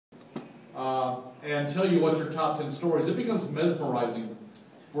and tell you what your top 10 stories, it becomes mesmerizing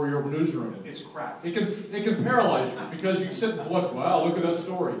for your newsroom. It's crap. It can paralyze you because you sit and watch, wow, look at that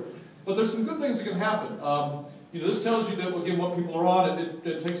story. But there's some good things that can happen. This tells you that, again, what people are on.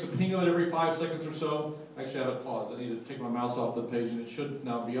 It takes a ping of it every 5 seconds or so. Actually, I have a pause. I need to take my mouse off the page, and it should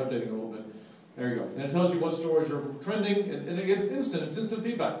now be updating a little bit. There you go. And it tells you what stories are trending, and it's instant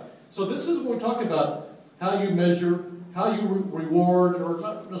feedback. So this is what we talk about, how you measure, how you reward, or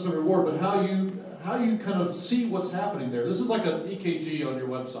not necessarily reward, but how you kind of see what's happening there. This is like an EKG on your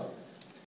website.